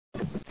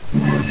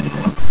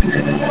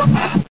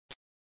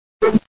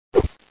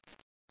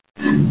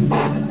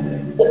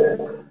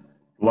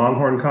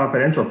Longhorn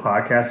Confidential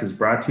podcast is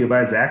brought to you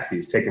by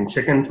Zaxby's, taking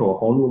chicken to a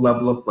whole new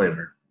level of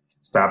flavor.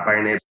 Stop by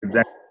your neighborhood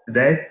Zaxby's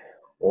today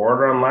or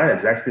order online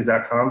at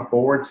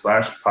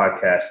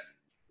zaxby's.com/podcast.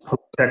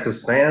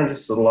 Texas fans, this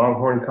is the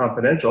Longhorn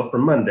Confidential for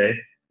Monday,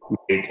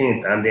 May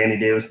 18th. I'm Danny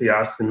Davis, the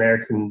Austin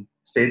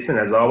American-Statesman.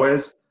 As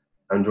always,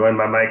 I'm joined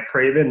by Mike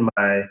Craven,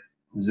 my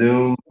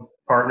Zoom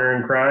partner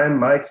in crime.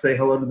 Mike, say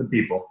hello to the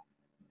people.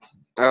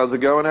 How's it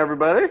going,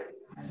 everybody?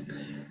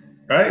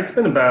 All right, it's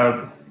been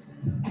about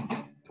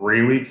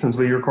 3 weeks since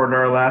we recorded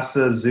our last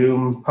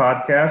Zoom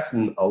podcast,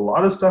 and a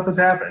lot of stuff has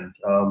happened.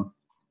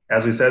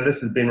 As we said,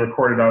 this is being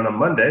recorded on a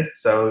Monday,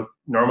 so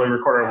normally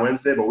record on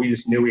Wednesday, but we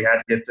just knew we had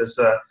to get this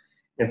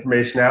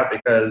information out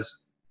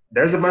because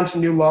there's a bunch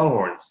of new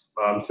Longhorns.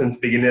 Since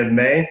the beginning of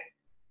May,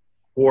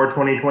 4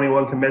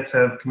 2021 commits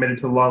have committed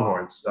to the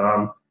Longhorns.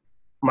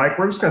 Mike,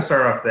 we're just going to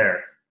start off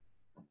there.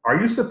 Are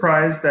you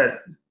surprised that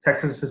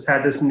Texas has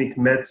had this many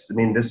commits? I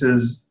mean, this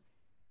is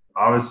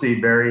obviously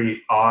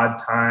very odd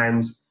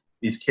times.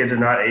 These kids are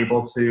not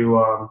able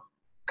to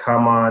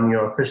come on,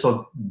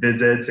 official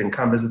visits and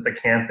come visit the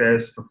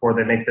campus before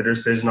they make the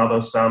decision,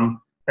 although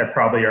some have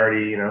probably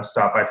already,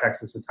 stopped by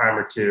Texas a time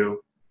or two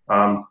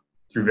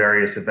through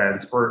various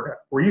events.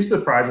 Were you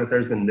surprised that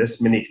there's been this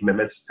many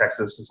commitments to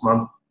Texas this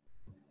month?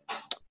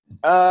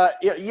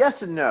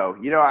 Yes and no.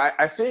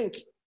 I think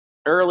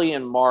early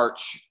in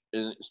March,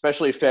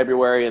 especially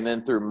February and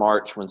then through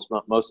March when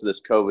most of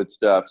this COVID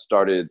stuff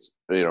started,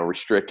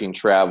 restricting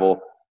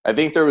travel, I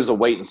think there was a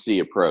wait-and-see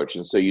approach.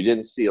 And so you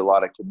didn't see a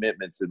lot of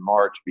commitments in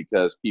March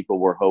because people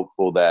were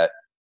hopeful that,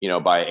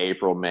 by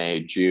April,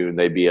 May, June,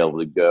 they'd be able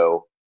to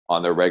go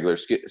on their regular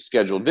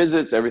scheduled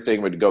visits.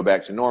 Everything would go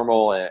back to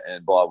normal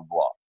and blah,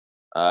 blah,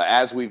 blah.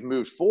 As we've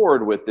moved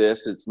forward with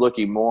this, it's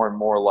looking more and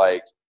more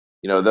like,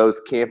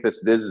 those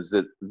campus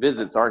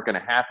visits aren't going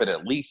to happen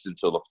at least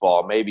until the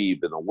fall, maybe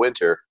even the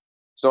winter.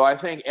 So I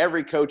think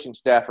every coaching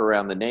staff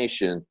around the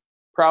nation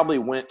probably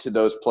went to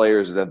those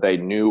players that they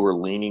knew were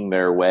leaning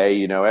their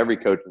way. Every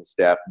coaching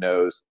staff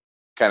knows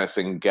kind of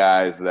some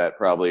guys that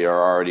probably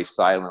are already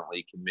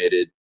silently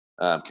committed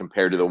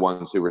compared to the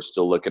ones who were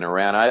still looking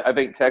around. I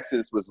think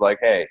Texas was like,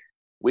 hey,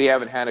 we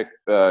haven't had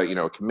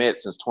a commit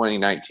since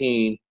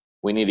 2019.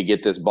 We need to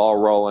get this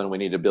ball rolling. We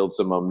need to build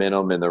some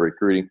momentum in the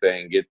recruiting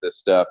thing, get this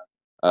stuff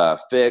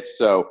fixed.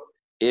 So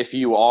if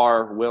you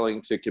are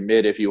willing to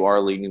commit, if you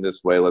are leaning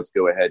this way, let's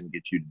go ahead and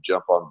get you to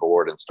jump on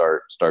board and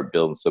start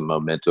building some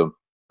momentum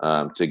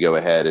to go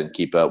ahead and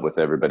keep up with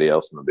everybody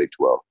else in the Big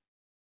 12.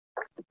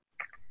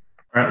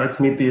 All right,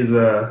 let's meet these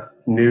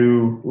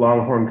new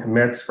Longhorn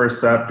commits.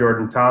 First up,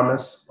 Jordan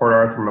Thomas, Port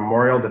Arthur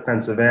Memorial,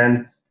 defensive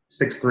end,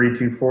 6'3",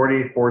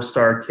 240,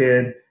 four-star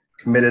kid,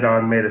 committed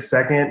on May the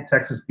 2nd.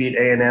 Texas beat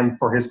A&M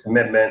for his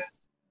commitment.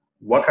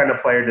 What kind of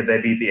player did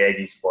they beat the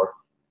Aggies for?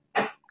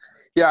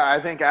 Yeah, I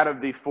think out of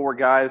the four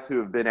guys who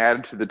have been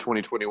added to the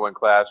 2021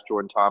 class,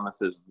 Jordan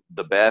Thomas is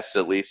the best,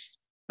 at least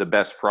the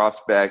best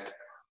prospect.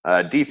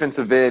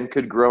 Defensive end,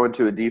 could grow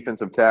into a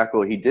defensive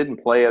tackle. He didn't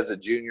play as a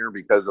junior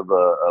because of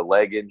a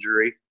leg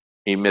injury.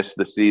 He missed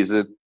the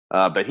season,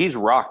 but he's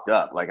rocked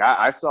up. Like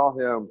I saw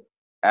him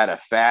at a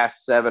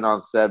fast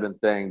 7-on-7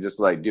 thing, just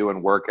like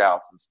doing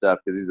workouts and stuff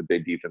because he's a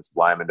big defensive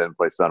lineman, doesn't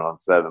play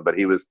 7-on-7, but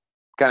he was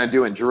kind of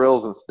doing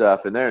drills and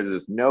stuff, and there's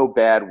just no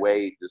bad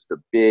weight, just a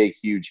big,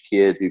 huge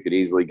kid who could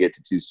easily get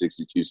to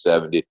 260,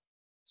 270.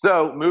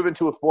 So moving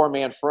to a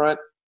four-man front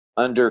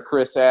under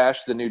Chris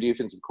Ash, the new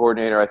defensive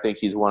coordinator, I think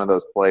he's one of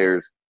those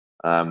players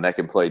that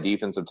can play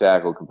defensive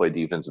tackle, can play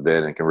defensive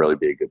end, and can really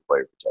be a good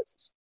player for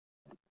Texas.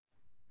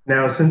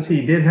 Now, since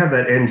he did have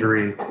that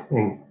injury,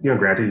 and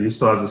granted, he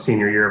still has a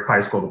senior year of high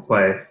school to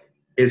play,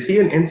 is he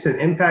an instant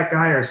impact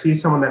guy, or is he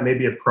someone that may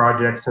be a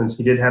project since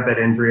he did have that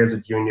injury as a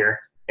junior?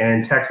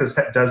 And Texas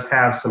does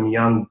have some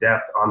young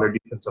depth on their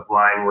defensive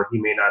line where he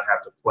may not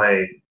have to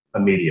play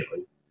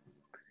immediately.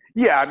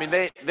 Yeah, I mean,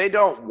 they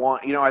don't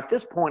want, at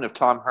this point of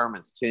Tom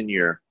Herman's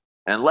tenure,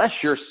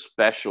 unless you're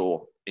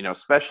special,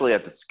 especially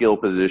at the skill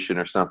position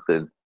or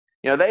something,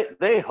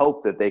 they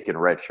hope that they can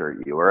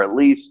redshirt you or at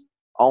least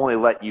only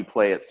let you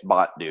play at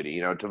spot duty.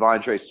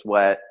 T'Vondre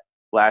Sweat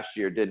last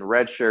year didn't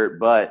redshirt,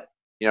 but,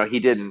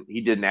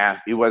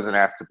 he wasn't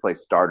asked to play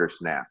starter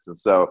snaps. And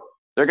so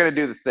they're going to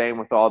do the same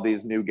with all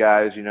these new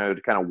guys,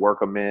 to kind of work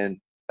them in,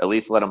 at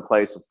least let them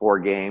play some 4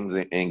 games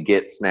and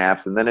get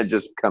snaps. And then it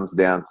just comes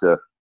down to,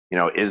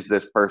 is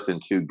this person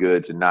too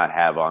good to not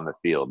have on the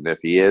field? And if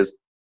he is,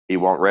 he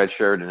won't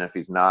redshirt. And if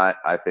he's not,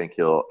 I think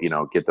he'll,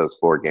 get those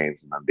 4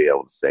 games and then be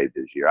able to save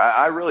his year.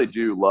 I really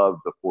do love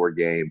the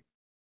 4-game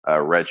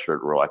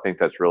redshirt rule. I think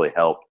that's really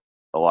helped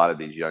a lot of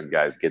these young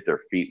guys get their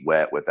feet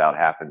wet without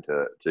having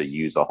to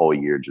use a whole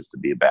year just to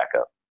be a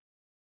backup.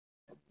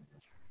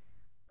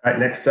 All right,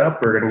 next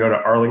up, we're going to go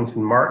to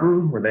Arlington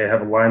Martin, where they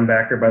have a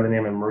linebacker by the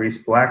name of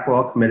Maurice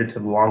Blackwell, committed to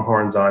the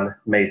Longhorns on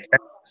May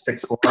 10th,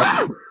 6'4",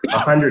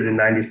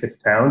 196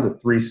 pounds, a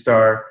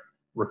 3-star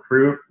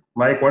recruit.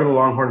 Mike, what do the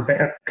Longhorn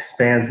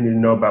fans need to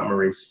know about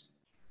Maurice?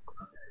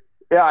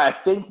 Yeah, I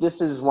think this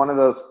is one of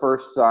those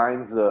first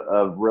signs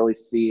of really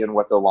seeing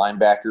what the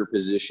linebacker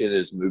position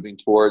is moving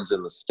towards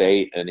in the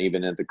state and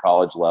even at the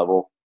college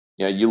level.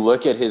 You know, you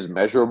look at his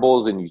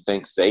measurables and you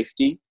think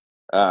safety,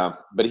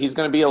 but he's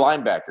going to be a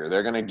linebacker.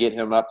 They're going to get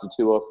him up to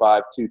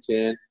 205,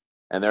 210,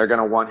 and they're going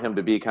to want him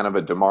to be kind of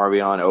a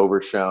DeMarvion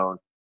Overshown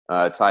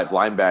type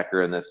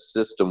linebacker in this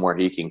system where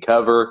he can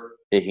cover,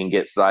 he can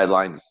get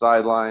sideline to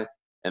sideline.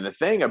 And the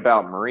thing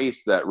about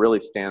Maurice that really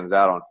stands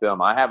out on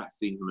film, I haven't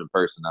seen him in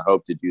person. I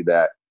hope to do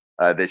that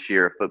this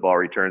year if football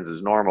returns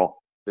as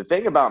normal. The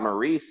thing about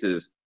Maurice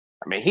is,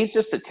 I mean, he's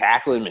just a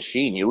tackling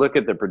machine. You look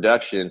at the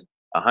production,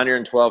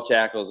 112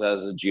 tackles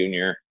as a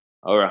junior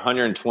or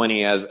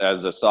 120 as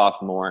a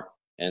sophomore.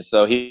 And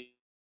so he's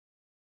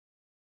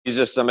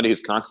just somebody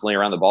who's constantly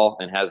around the ball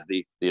and has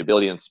the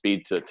ability and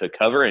speed to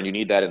cover. And you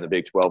need that in the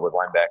Big 12 with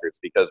linebackers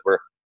because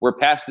we're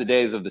past the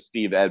days of the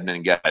Steve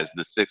Edmond guys,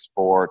 the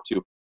 6'4",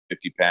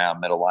 250-pound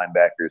middle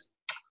linebackers.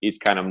 He's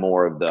kind of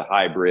more of the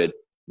hybrid,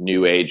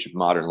 new age,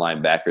 modern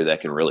linebacker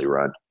that can really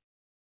run.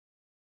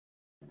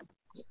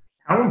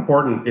 How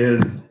important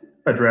is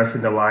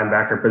addressing the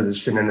linebacker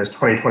position in this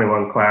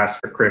 2021 class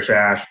for Chris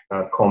Ash,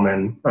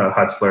 Coleman,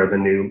 Hutzler, the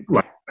new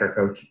linebacker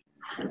coach?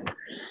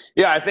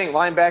 Yeah, I think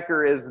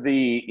linebacker is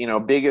the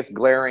biggest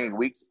glaring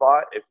weak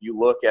spot if you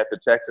look at the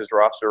Texas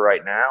roster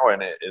right now,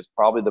 and it is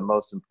probably the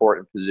most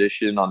important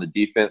position on the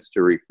defense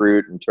to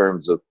recruit in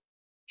terms of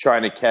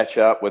trying to catch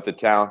up with the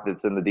talent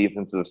that's in the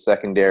defensive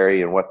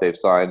secondary and what they've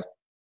signed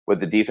with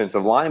the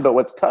defensive line. But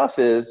what's tough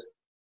is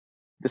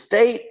the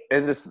state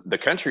and the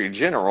country in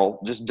general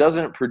just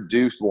doesn't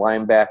produce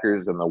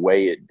linebackers in the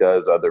way it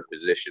does other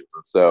positions.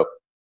 And so,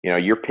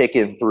 you're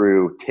picking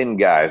through 10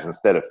 guys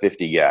instead of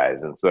 50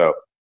 guys. And so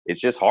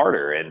it's just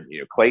harder. And,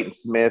 Clayton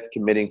Smith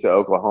committing to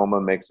Oklahoma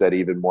makes that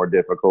even more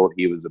difficult.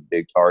 He was a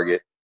big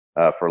target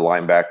for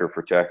linebacker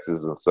for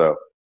Texas. And so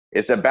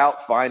it's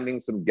about finding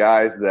some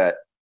guys that,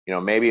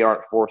 maybe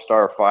aren't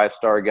 4-star or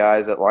 5-star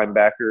guys at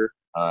linebacker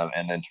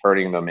and then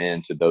turning them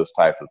into those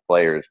types of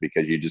players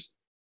because you just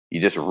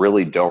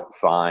really don't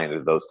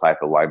find those type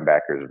of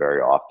linebackers very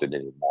often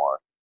anymore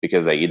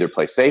because they either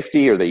play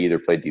safety or they either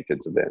play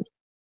defensive end.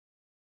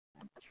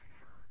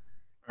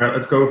 All right,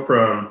 let's go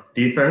from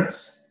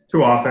defense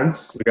to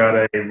offense. We got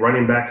a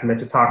running back commit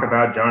to talk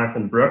about,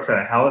 Jonathan Brooks out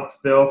of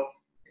Hallettsville,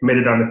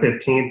 committed on the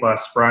 15th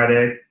last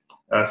Friday.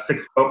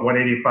 6 foot,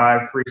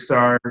 185,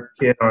 3-star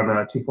kid on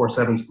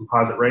 247's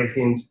composite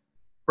rankings.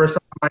 First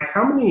off, Mike,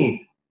 how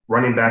many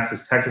running backs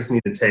does Texas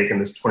need to take in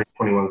this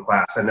 2021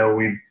 class? I know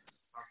we've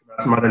talked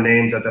about some other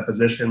names at that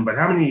position, but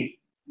how many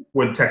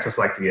would Texas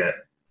like to get?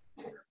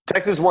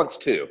 Texas wants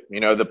 2.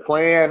 The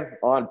plan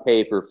on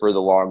paper for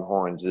the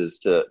Longhorns is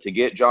to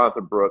get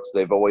Jonathan Brooks.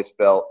 They've always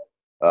felt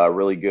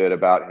really good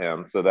about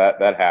him, so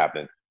that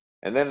happened.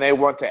 And then they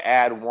want to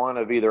add one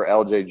of either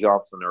L.J.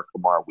 Johnson or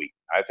Kamar Wheaton.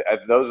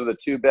 Those are the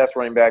 2 best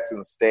running backs in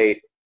the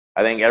state.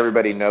 I think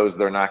everybody knows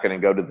they're not going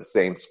to go to the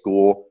same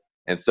school,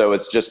 and so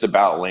it's just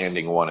about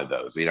landing one of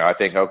those. I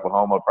think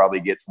Oklahoma probably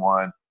gets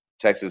one.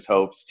 Texas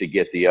hopes to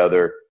get the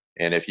other.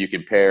 And if you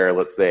compare,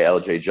 let's say,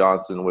 L.J.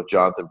 Johnson with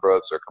Jonathan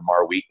Brooks or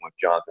Kamar Wheaton with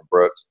Jonathan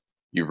Brooks,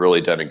 you've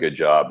really done a good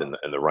job in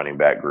the running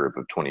back group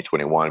of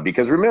 2021.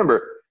 Because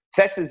remember,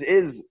 Texas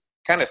is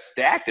kind of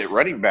stacked at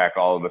running back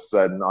all of a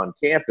sudden on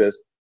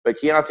campus. But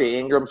Keontae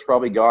Ingram's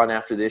probably gone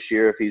after this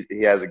year if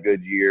he has a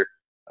good year.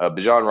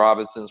 Bijan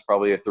Robinson's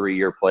probably a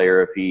 3-year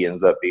player if he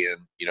ends up being,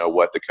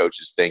 what the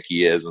coaches think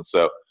he is. And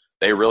so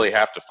they really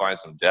have to find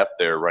some depth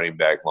there running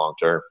back long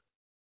term.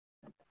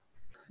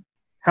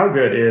 How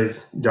good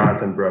is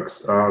Jonathan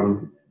Brooks?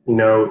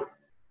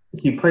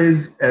 He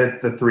plays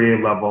at the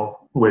 3A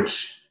level,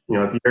 which,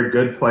 if you're a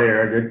good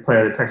player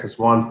that Texas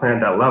wants playing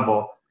at that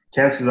level,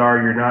 chances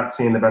are you're not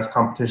seeing the best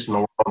competition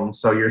in the world.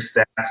 So your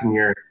stats and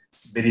your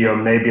video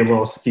may be a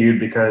little skewed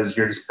because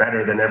you're just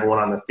better than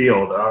everyone on the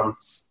field.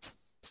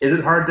 Is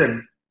it hard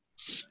to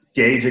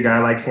gauge a guy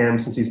like him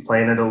since he's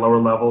playing at a lower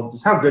level?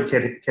 Just how good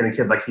can a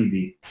kid like he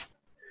be?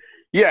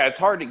 Yeah, it's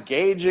hard to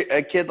gauge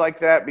a kid like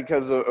that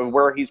because of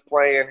where he's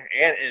playing.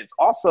 And it's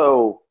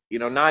also,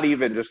 not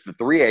even just the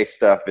 3A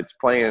stuff. It's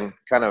playing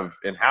kind of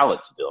in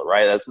Hallettsville,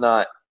 right? That's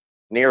not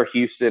near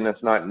Houston.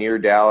 It's not near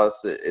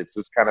Dallas. It's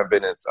just kind of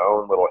in its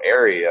own little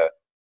area.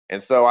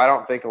 And so I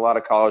don't think a lot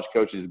of college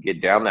coaches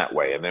get down that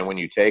way. And then when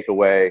you take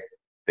away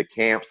the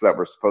camps that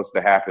were supposed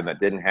to happen that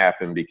didn't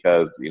happen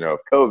because, of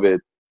COVID,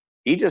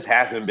 he just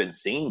hasn't been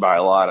seen by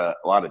a lot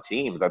of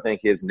teams. I think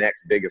his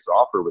next biggest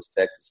offer was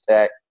Texas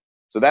Tech.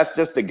 So that's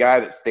just a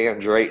guy that Stan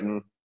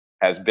Drayton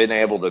has been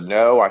able to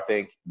know. I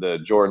think the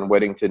Jordan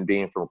Whittington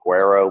being from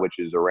Cuero, which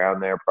is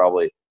around there,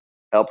 probably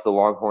helped the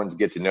Longhorns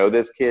get to know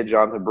this kid,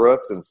 Jonathan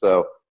Brooks. And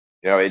so,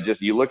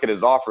 you look at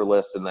his offer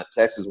list and that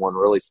Texas one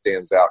really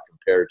stands out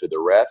compared to the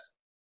rest.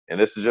 And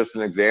this is just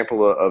an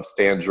example of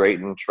Stan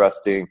Drayton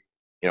trusting,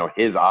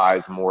 his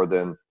eyes more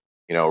than,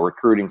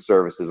 recruiting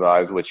services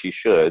eyes, which he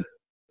should,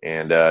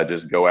 and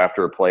just go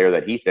after a player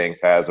that he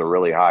thinks has a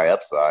really high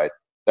upside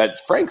that,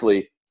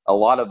 frankly, a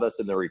lot of us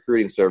in the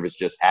recruiting service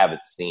just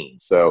haven't seen.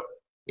 So,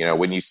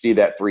 when you see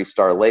that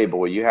 3-star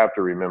label, you have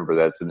to remember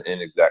that's an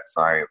inexact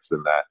science,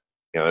 and that,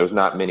 there's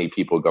not many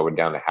people going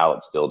down to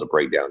Hallettsville to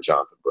break down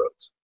Jonathan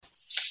Brooks.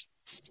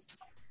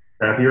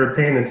 Now, if you were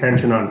paying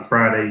attention on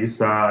Friday, you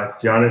saw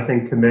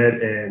Jonathan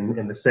commit, and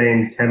in the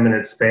same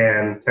 10-minute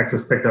span,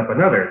 Texas picked up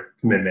another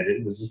commitment.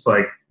 It was just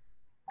like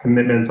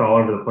commitments all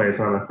over the place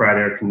on a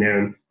Friday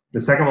afternoon.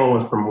 The second one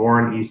was from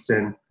Warren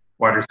Easton,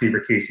 wide receiver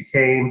Casey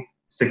Kane,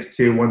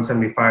 6'2",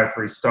 175,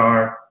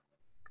 3-star.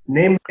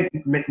 Name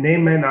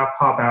may not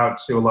pop out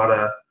to a lot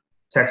of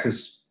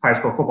Texas high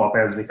school football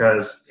fans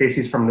because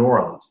Casey's from New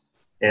Orleans.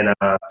 And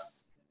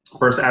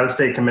first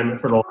out-of-state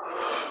commitment for the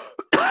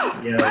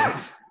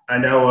I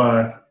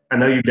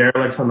know you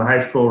derelicts on the high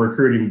school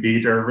recruiting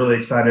beat are really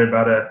excited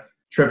about a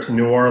trip to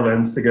New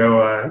Orleans to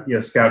go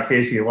scout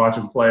Casey and watch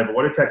him play. But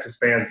what do Texas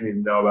fans need to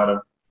know about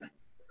him?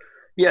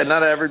 Yeah,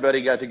 not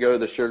everybody got to go to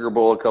the Sugar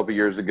Bowl a couple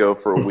years ago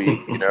for a week,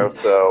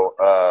 so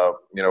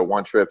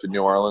one trip to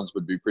New Orleans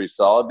would be pretty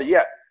solid. But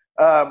yeah,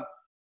 to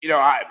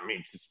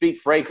speak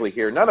frankly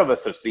here, none of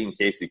us have seen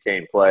Casey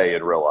Kane play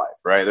in real life,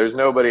 right? There's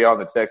nobody on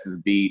the Texas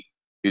beat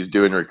who's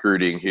doing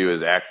recruiting who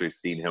has actually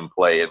seen him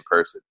play in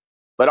person.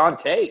 But on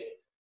tape,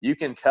 you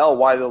can tell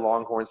why the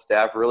Longhorn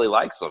staff really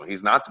likes him.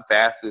 He's not the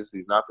fastest,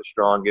 he's not the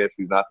strongest,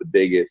 he's not the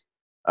biggest,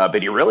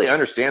 but he really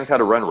understands how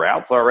to run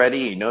routes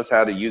already. He knows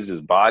how to use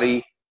his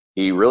body.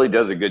 He really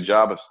does a good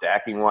job of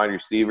stacking wide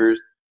receivers.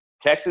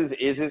 Texas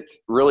isn't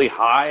really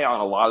high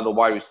on a lot of the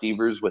wide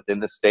receivers within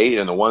the state,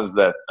 and the ones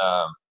that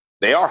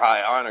they are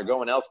high on are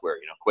going elsewhere.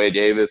 Quay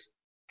Davis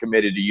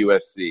committed to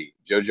USC.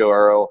 JoJo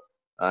Earl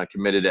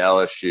committed to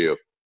LSU.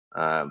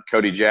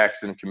 Cody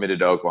Jackson committed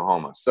to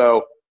Oklahoma.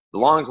 So the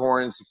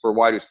Longhorns for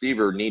wide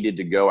receiver needed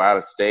to go out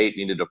of state,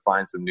 needed to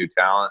find some new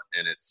talent,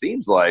 and it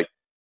seems like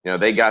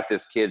they got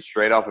this kid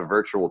straight off a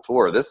virtual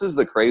tour. This is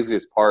the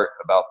craziest part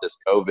about this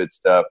COVID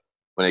stuff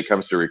when it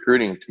comes to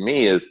recruiting to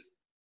me is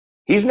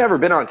he's never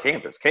been on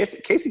campus.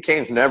 Casey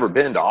Kane's never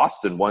been to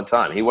Austin one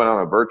time. He went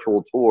on a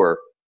virtual tour,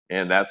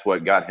 and that's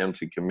what got him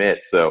to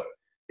commit. So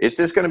it's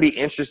just going to be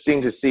interesting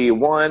to see,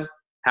 one,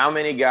 how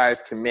many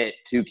guys commit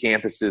to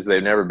campuses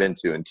they've never been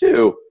to, and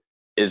two,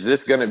 is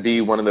this going to be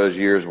one of those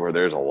years where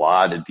there's a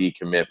lot of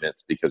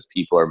decommitments because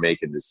people are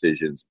making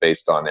decisions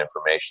based on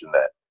information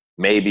that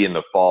maybe in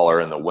the fall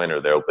or in the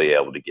winter they'll be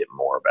able to get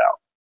more about?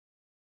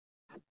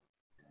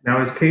 Now,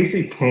 is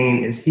Casey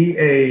Kane, is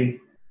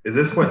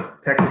this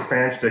what Texas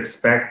fans should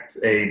expect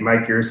a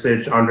Mike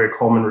Yursich, Andre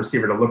Coleman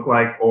receiver to look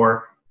like?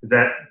 Or is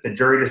that the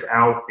jury just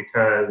out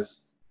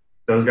because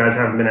those guys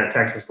haven't been at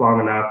Texas long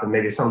enough and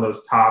maybe some of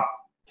those top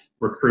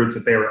recruits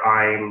that they were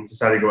eyeing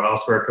decided to go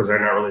elsewhere because they're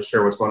not really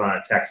sure what's going on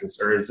at Texas?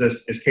 Or is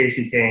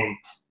Casey Kane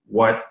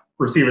what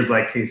receivers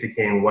like Casey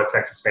Kane, what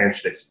Texas fans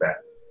should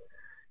expect?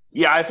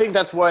 Yeah, I think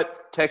that's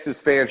what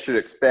Texas fans should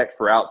expect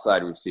for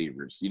outside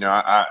receivers.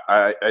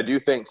 I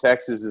do think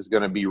Texas is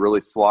going to be really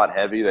slot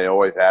heavy. They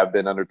always have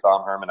been under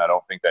Tom Herman. I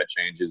don't think that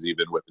changes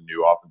even with the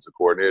new offensive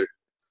coordinator.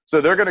 So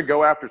they're going to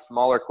go after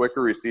smaller,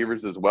 quicker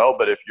receivers as well.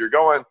 But if you're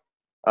going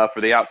for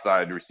the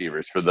outside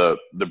receivers, for the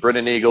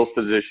Brennan Eagles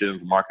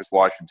positions, Marcus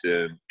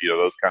Washington,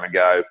 those kind of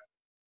guys,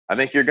 I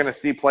think you're going to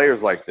see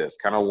players like this,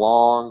 kind of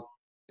long,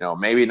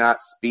 maybe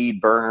not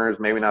speed burners,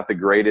 maybe not the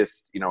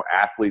greatest,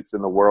 athletes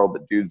in the world,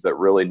 but dudes that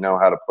really know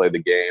how to play the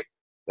game,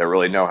 that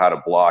really know how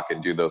to block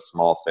and do those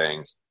small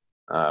things.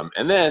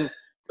 And then,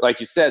 like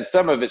you said,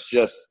 some of it's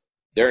just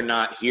they're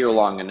not here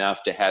long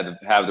enough to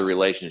have the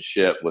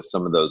relationship with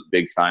some of those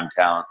big-time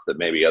talents that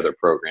maybe other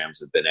programs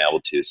have been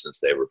able to since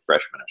they were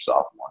freshmen or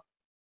sophomore.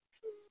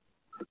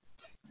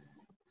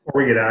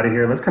 Before we get out of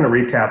here, let's kind of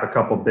recap a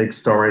couple big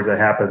stories that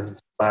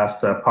happened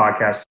last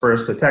podcast.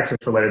 First, a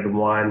Texas-related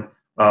one.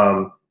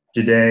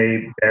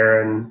 Jahdae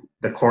Barron,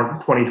 the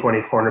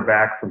 2020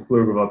 cornerback from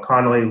Pflugerville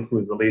Connolly, who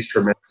was released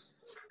from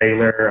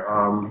Baylor,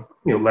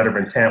 letter of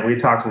intent. We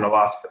talked in the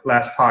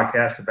last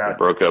podcast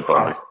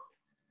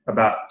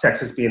about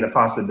Texas being a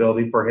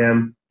possibility for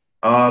him.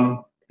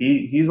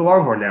 He's a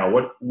Longhorn now.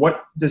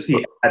 What does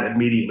he add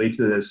immediately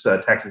to this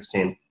Texas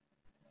team?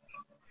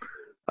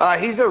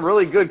 He's a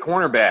really good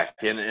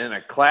cornerback in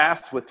a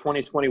class with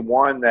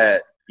 2021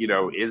 that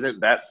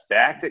isn't that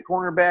stacked at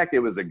cornerback. It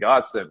was a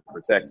godsend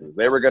for Texas.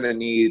 They were going to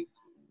need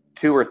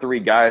 2 or 3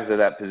 guys at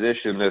that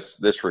position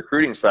this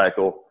recruiting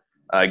cycle.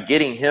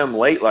 Getting him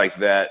late like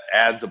that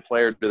adds a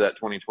player to that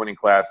 2020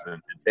 class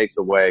and takes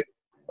away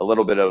a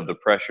little bit of the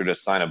pressure to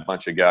sign a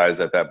bunch of guys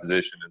at that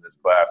position in this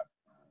class.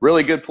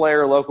 Really good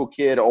player, local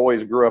kid,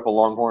 always grew up a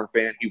Longhorn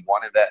fan. He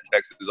wanted that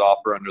Texas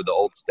offer under the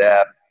old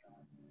staff.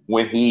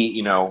 When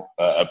he,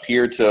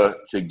 appeared to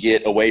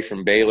get away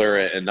from Baylor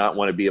and not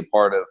want to be a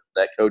part of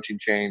that coaching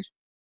change,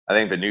 I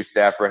think the new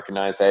staff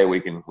recognized, hey, we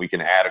can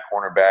add a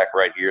cornerback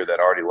right here that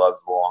already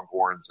loves the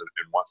Longhorns and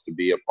wants to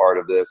be a part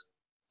of this.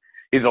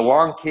 He's a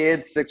long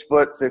kid, 6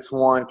 foot,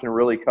 6'1", can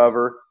really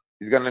cover.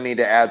 He's going to need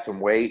to add some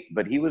weight,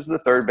 but he was the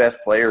 3rd best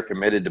player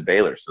committed to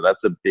Baylor, so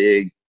that's a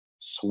big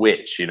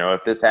switch.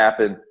 If this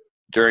happened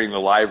during the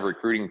live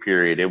recruiting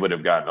period, it would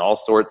have gotten all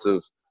sorts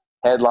of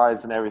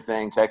headlines and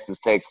everything. Texas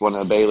takes one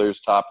of Baylor's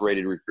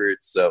top-rated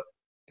recruits. So,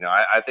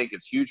 I think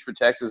it's huge for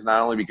Texas,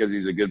 not only because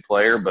he's a good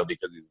player, but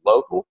because he's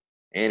local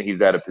and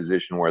he's at a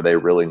position where they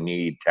really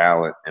need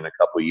talent in a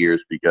couple of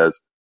years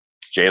because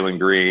Jalen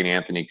Green,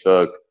 Anthony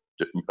Cook,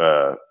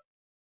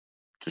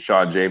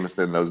 Tashawn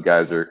Jameson, those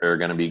guys are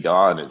going to be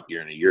gone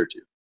here in a year or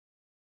two.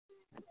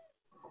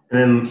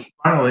 And then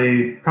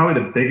finally,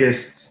 probably the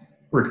biggest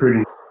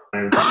recruiting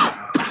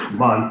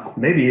month,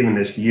 maybe even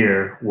this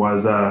year,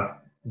 was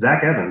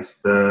Zach Evans.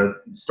 The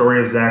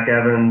story of Zach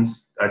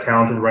Evans, a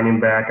talented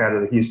running back out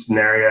of the Houston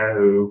area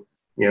who,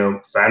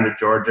 signed with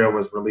Georgia,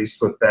 was released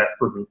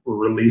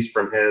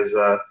from his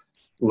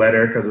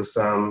letter because of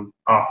some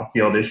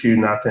off-the-field issue,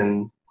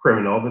 nothing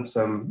criminal, but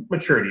some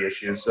maturity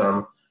issues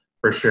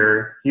for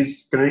sure.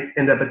 He's going to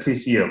end up at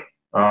TCU.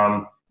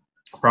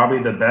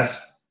 Probably the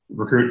best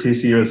recruit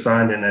TCU has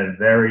signed in a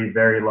very,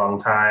 very long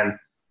time.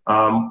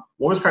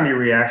 What was kind of your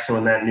reaction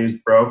when that news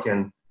broke,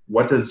 and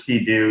what does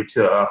he do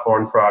to a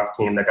Horned Frog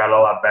team that got a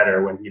lot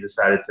better when he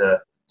decided to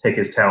take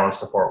his talents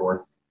to Fort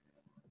Worth?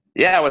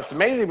 Yeah, what's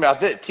amazing about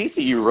that,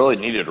 TCU really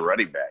needed a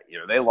running back.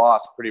 They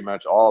lost pretty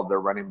much all of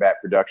their running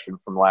back production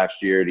from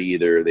last year to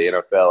either the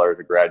NFL or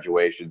to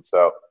graduation.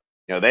 So,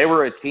 they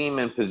were a team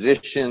in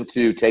position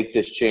to take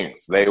this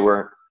chance. They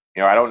were,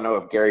 I don't know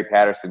if Gary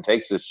Patterson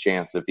takes this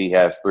chance if he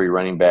has 3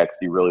 running backs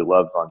he really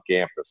loves on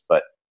campus.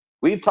 But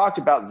we've talked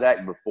about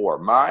Zach before.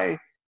 My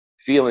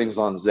feelings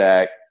on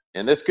Zach,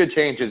 and this could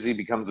change as he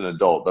becomes an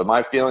adult, but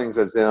my feelings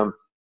as him,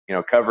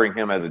 covering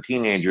him as a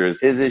teenager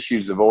is his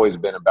issues have always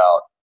been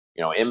about,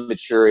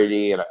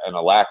 immaturity and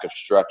a lack of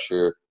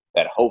structure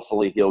that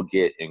hopefully he'll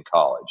get in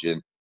college.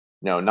 And,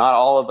 not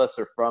all of us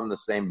are from the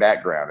same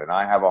background, and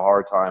I have a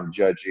hard time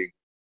judging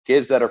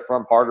kids that are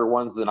from harder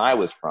ones than I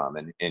was from,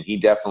 and he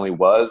definitely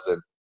was.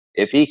 And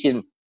if he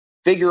can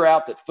figure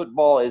out that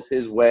football is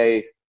his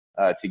way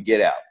to get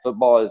out,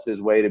 football is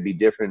his way to be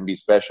different and be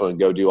special and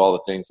go do all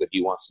the things that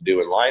he wants to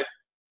do in life,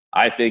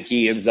 I think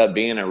he ends up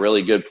being a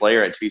really good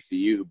player at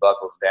TCU who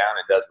buckles down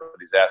and does what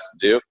he's asked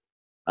to do.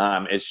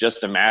 It's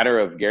just a matter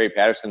of Gary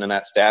Patterson and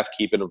that staff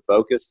keeping him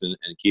focused and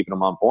keeping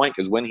him on point,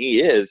 because when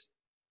he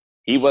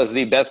was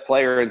the best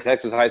player in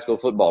Texas high school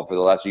football for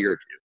the last year or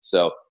two.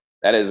 So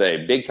that is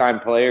a big-time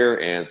player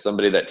and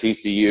somebody that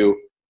TCU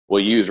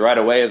will use right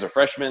away as a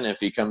freshman if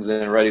he comes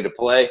in ready to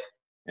play.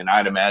 And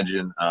I'd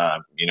imagine, I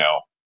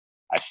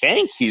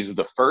think he's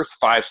the first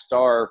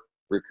 5-star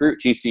recruit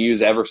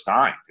TCU's ever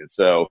signed. And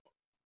so,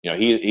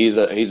 he's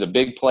a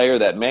big player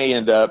that may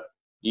end up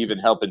even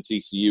helping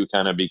TCU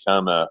kind of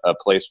become a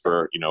place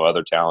for,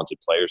 other talented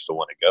players to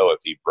want to go if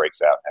he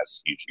breaks out and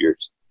has huge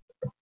years.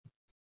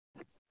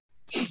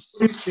 Who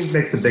do you think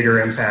makes a bigger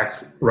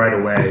impact right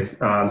away,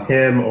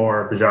 him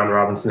or Bijan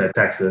Robinson at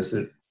Texas?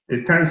 It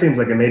kind of seems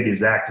like it may be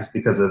Zach just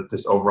because of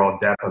just overall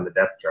depth on the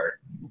depth chart.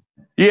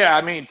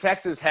 Yeah,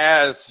 Texas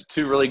has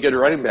 2 really good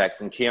running backs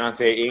in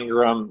Keontae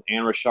Ingram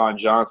and Rashawn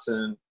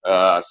Johnson.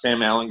 Sam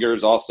Ehlinger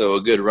is also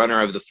a good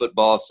runner of the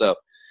football. So,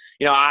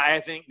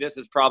 I think this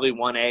is probably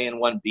 1A and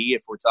 1B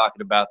if we're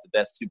talking about the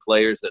best 2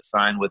 players that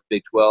sign with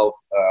Big 12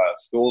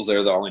 schools.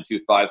 They're the only 2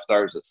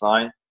 5-stars that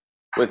sign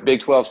with Big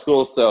 12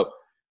 schools. So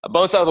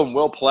both of them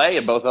will play,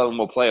 and both of them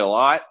will play a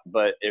lot.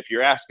 But if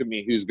you're asking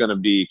me who's going to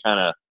be kind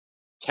of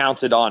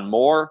counted on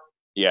more,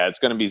 yeah, it's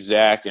going to be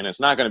Zach, and it's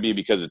not going to be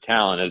because of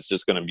talent. It's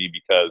just going to be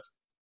because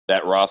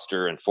that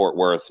roster in Fort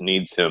Worth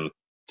needs him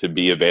to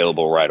be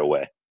available right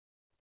away.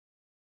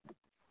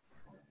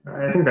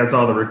 I think that's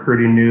all the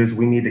recruiting news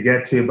we need to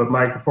get to. But,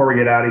 Mike, before we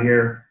get out of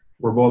here,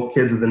 we're both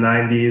kids of the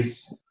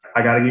 90s.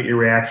 I got to get your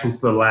reaction to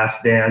The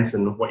Last Dance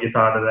and what you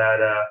thought of that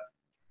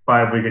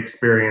 5-week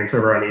experience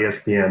over on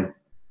ESPN.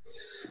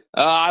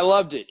 I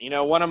loved it.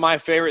 One of my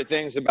favorite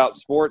things about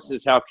sports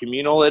is how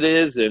communal it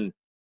is. And,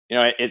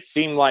 it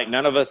seemed like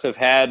none of us have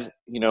had,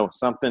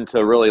 something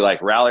to really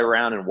like rally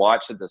around and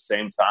watch at the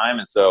same time.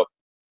 And so,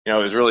 it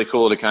was really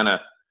cool to kind of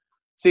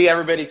see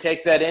everybody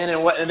take that in.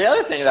 And the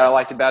other thing that I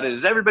liked about it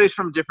is everybody's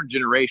from different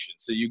generations.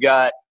 So you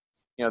got,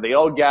 the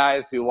old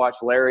guys who watch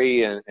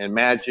Larry and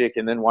Magic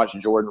and then watch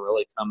Jordan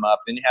really come up.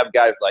 Then you have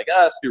guys like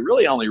us who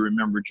really only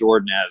remember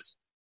Jordan as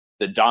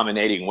the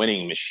dominating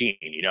winning machine.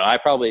 I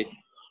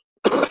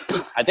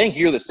think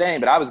you're the same,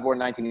 but I was born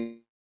in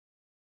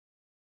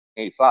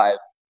 1985.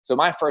 So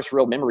my first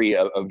real memory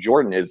of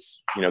Jordan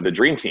is, the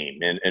Dream Team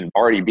and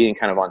already being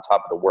kind of on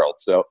top of the world.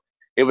 So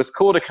it was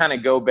cool to kind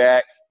of go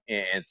back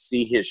and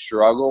see his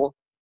struggle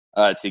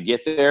to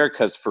get there,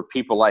 because for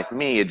people like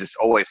me, it just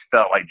always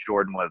felt like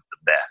Jordan was the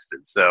best.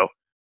 And so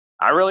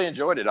I really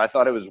enjoyed it. I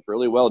thought it was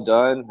really well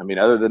done.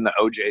 Other than the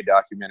OJ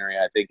documentary,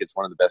 I think it's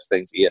one of the best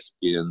things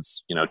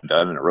ESPN's,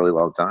 done in a really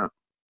long time.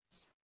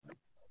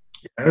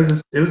 It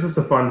was just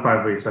a fun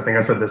 5 weeks. I think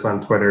I said this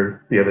on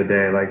Twitter the other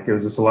day. Like, it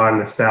was just a lot of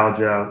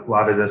nostalgia, a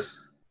lot of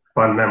just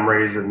fun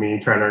memories of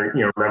me trying to,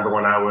 remember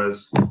when I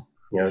was,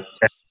 10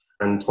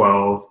 and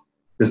 12,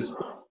 just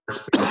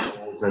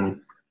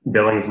and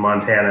Billings,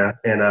 Montana,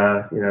 and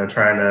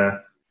trying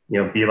to,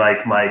 be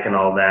like Mike and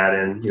all that.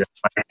 And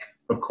Mike,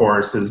 of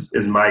course,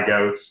 is my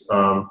goats.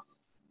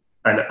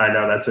 I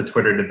know that's a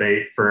Twitter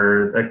debate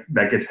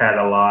that gets had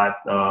a lot.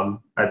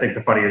 I think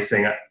the funniest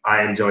thing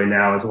I enjoy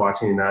now is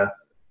watching a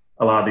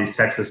lot of these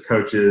Texas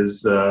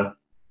coaches,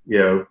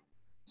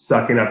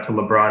 sucking up to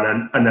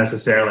LeBron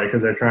unnecessarily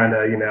because they're trying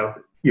to,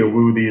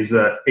 woo these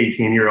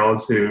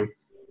 18-year-olds who,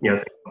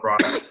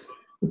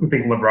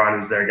 think LeBron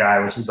is their guy,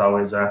 which is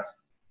always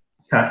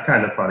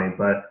kind of funny.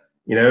 But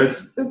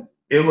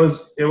it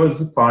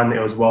was fun.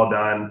 It was well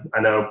done. I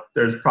know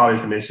there's probably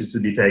some issues to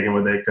be taken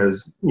with it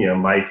because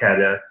Mike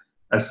had a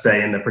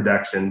say in the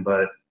production,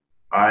 but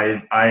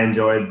I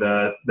enjoyed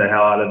the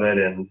hell out of it,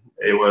 and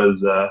it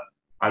was.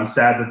 I'm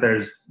sad that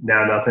there's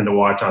now nothing to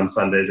watch on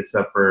Sundays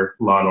except for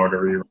Law and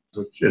Order reruns,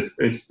 which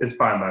it's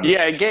fine by me.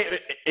 Yeah,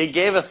 it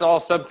gave us all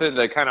something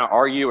to kind of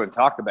argue and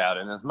talk about,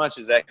 and as much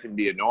as that can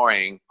be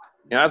annoying,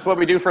 that's what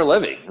we do for a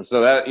living. And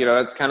so that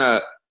that's kind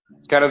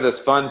of this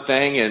fun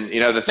thing. And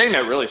the thing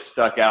that really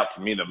stuck out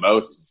to me the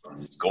most is the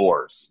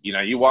scores.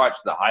 You watch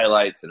the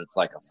highlights, and it's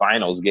like a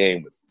finals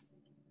game with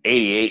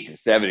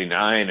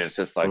 88-79. It's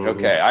just like,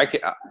 okay,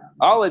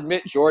 I'll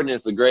admit Jordan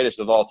is the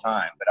greatest of all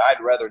time, but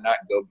I'd rather not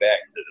go back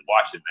to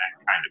watching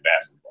that kind of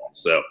basketball.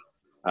 So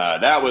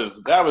that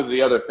was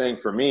the other thing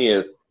for me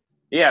is,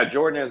 yeah,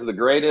 Jordan is the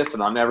greatest,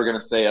 and I'm never going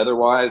to say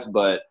otherwise,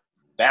 but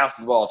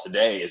basketball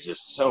today is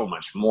just so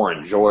much more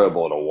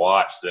enjoyable to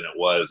watch than it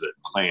was at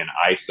playing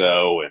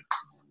ISO and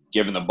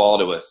giving the ball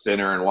to a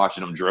center and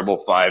watching him dribble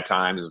 5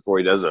 times before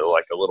he does a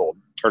little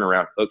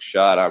turnaround hook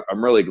shot.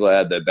 I'm really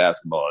glad that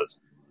basketball has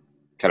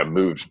kind of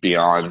moved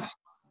beyond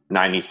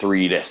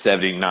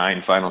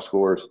 93-79 final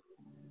scores.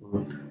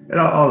 And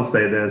I'll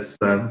say this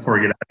before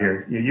we get out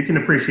of here. You can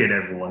appreciate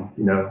everyone.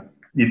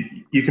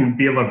 You can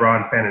be a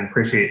LeBron fan and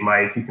appreciate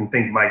Mike. You can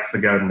think Mike's the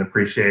GOAT and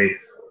appreciate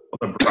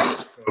what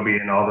LeBron, Kobe,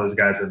 and all those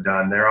guys have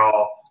done. They're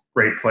all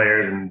great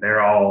players, and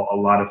they're all a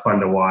lot of fun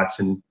to watch.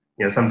 And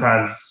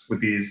sometimes with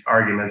these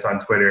arguments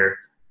on Twitter,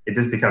 it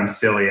just becomes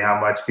silly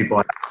how much people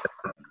have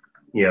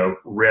to,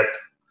 rip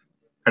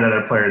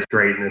another player's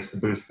greatness to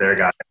boost their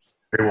guy.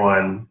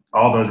 Everyone,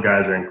 all those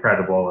guys are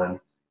incredible, and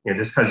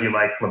just because you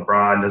like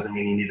LeBron doesn't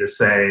mean you need to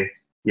say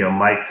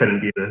Mike couldn't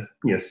be the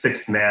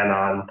sixth man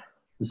on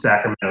the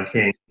Sacramento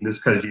Kings.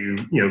 Just because you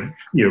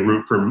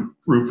root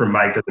for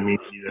Mike doesn't mean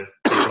you need to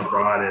think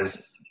LeBron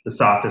is the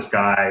softest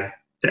guy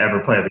to ever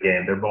play the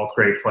game. They're both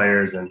great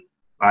players, and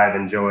I've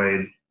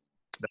enjoyed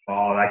them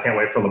all. And I can't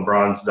wait for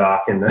LeBron's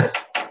doc in the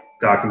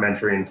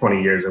documentary in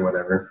 20 years or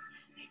whatever.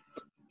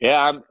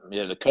 Yeah,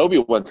 the Kobe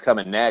one's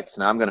coming next,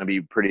 and I'm going to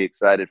be pretty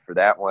excited for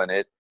that one.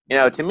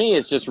 To me,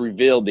 it's just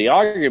the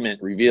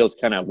argument reveals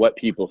kind of what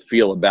people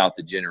feel about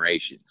the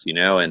generations,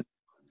 and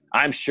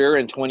I'm sure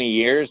in 20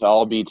 years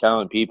I'll be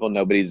telling people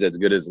nobody's as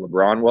good as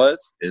LeBron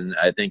was, and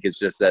I think it's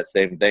just that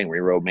same thing. We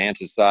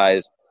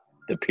romanticize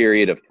the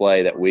period of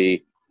play that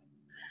we,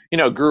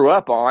 grew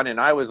up on, and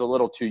I was a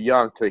little too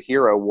young to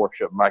hero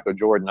worship Michael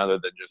Jordan other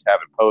than just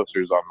having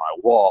posters on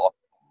my wall.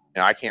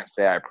 I can't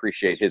say I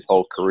appreciate his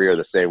whole career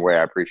the same way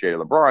I appreciated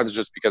LeBron's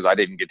just because I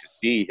didn't get to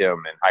see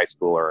him in high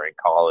school or in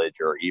college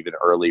or even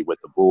early with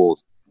the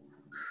Bulls.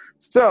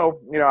 So,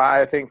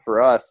 I think for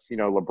us,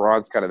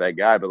 LeBron's kind of that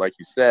guy. But like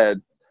you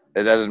said,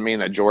 it doesn't mean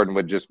that Jordan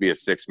would just be a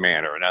sixth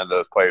man or none of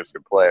those players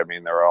could play. I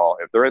mean,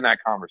 if they're in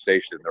that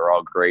conversation, they're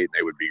all great. And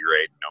they would be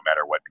great no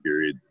matter what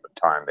period of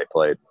time they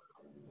played.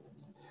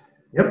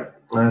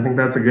 Yep. I think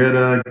that's a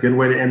good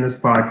way to end this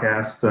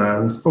podcast,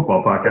 this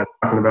football podcast,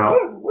 talking about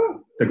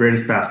the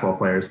greatest basketball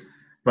players.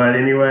 But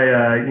anyway,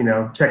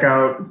 check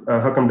out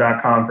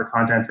hookem.com for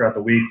content throughout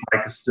the week.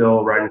 Mike is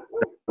still writing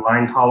the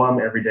line column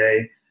every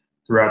day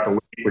throughout the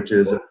week, which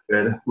is a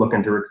good look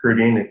into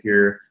recruiting. If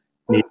you're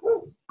needing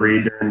to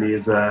read during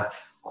these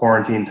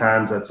quarantine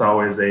times, that's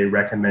always a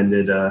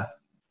recommended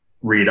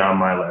read on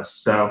my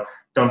list. So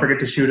don't forget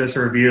to shoot us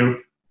a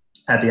review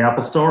at the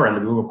Apple Store and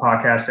the Google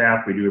Podcast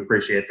app. We do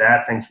appreciate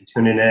that. Thanks for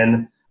tuning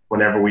in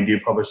whenever we do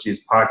publish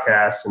these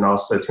podcasts, and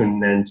also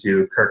tuning in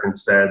to Kirk and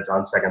Sed's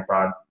On Second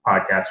Thought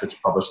podcast,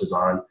 which publishes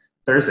on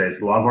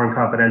Thursdays. The Longhorn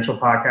Confidential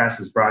podcast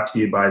is brought to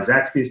you by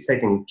Zaxby's,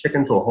 taking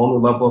chicken to a whole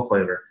new level of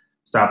flavor.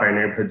 Stop by your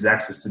neighborhood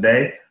Zaxby's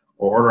today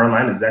or order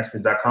online at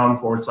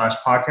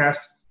zaxby's.com/podcast.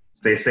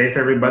 Stay safe,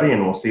 everybody,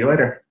 and we'll see you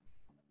later.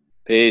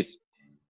 Peace.